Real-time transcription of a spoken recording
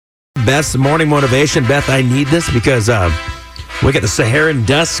Beth's morning motivation. Beth, I need this because we got the Saharan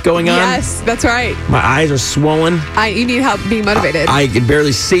dust going on. Yes, that's right. My eyes are swollen. You need help being motivated. I can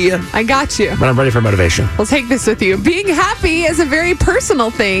barely see you. I got you. But I'm ready for motivation. Well, take this with you. Being happy is a very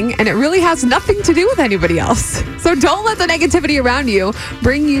personal thing, and it really has nothing to do with anybody else. So don't let the negativity around you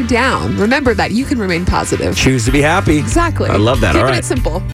bring you down. Remember that you can remain positive. Choose to be happy. Exactly. I love that. Keeping All right. it simple.